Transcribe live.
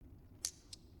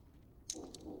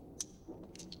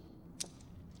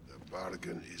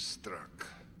Bargain is struck.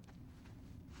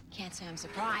 Can't say I'm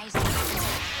surprised.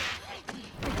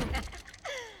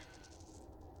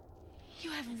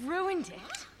 You have ruined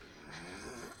it.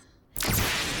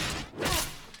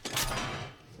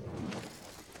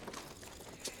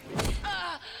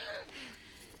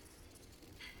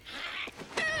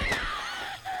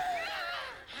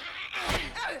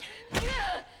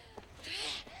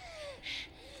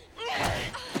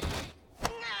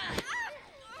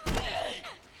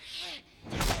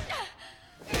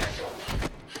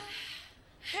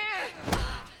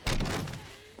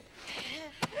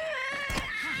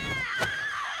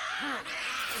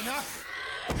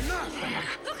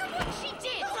 Look at what she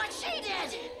did! Look what she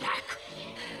did!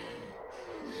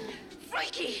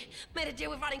 Freaky! Made a deal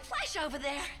with running Flash over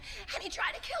there, and he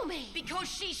tried to kill me. Because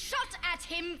she shot at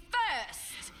him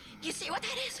first. You see what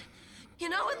that is? You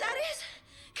know what that is?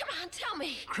 Come on, tell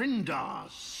me.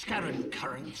 Krindar's Scarran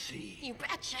currency. You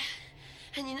betcha.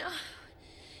 And you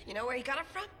know where he got it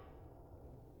from?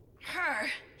 Her.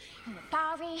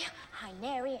 Mabari,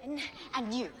 Hynerian,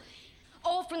 and you.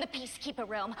 All from the Peacekeeper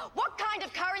realm. What kind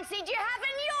of currency do you have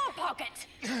in your pocket?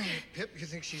 Pip, you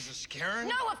think she's a Scarran?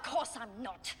 No, of course I'm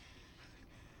not.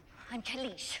 I'm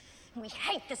Kalish. We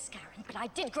hate the Scarran, but I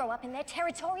did grow up in their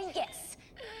territory, yes.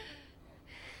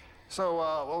 So,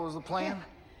 what was the plan?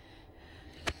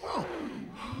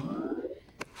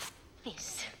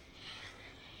 This.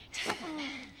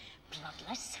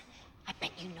 Bloodless. I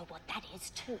bet you know what that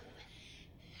is, too.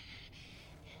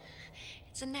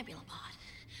 It's a nebula pod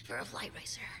for a flight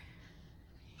racer.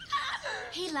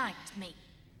 He liked me.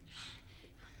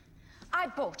 I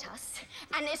bought us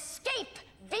an escape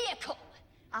vehicle.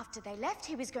 After they left,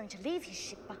 he was going to leave his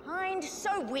ship behind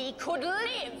so we could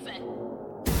live.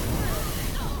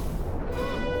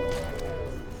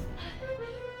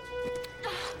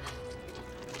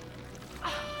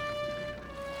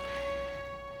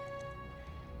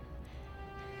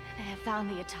 They have found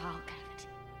the Atal cavity.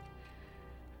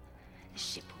 The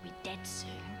ship will be dead soon,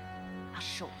 or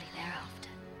shortly thereafter.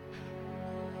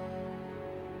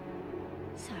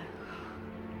 So,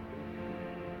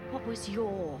 what was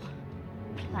your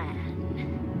plan?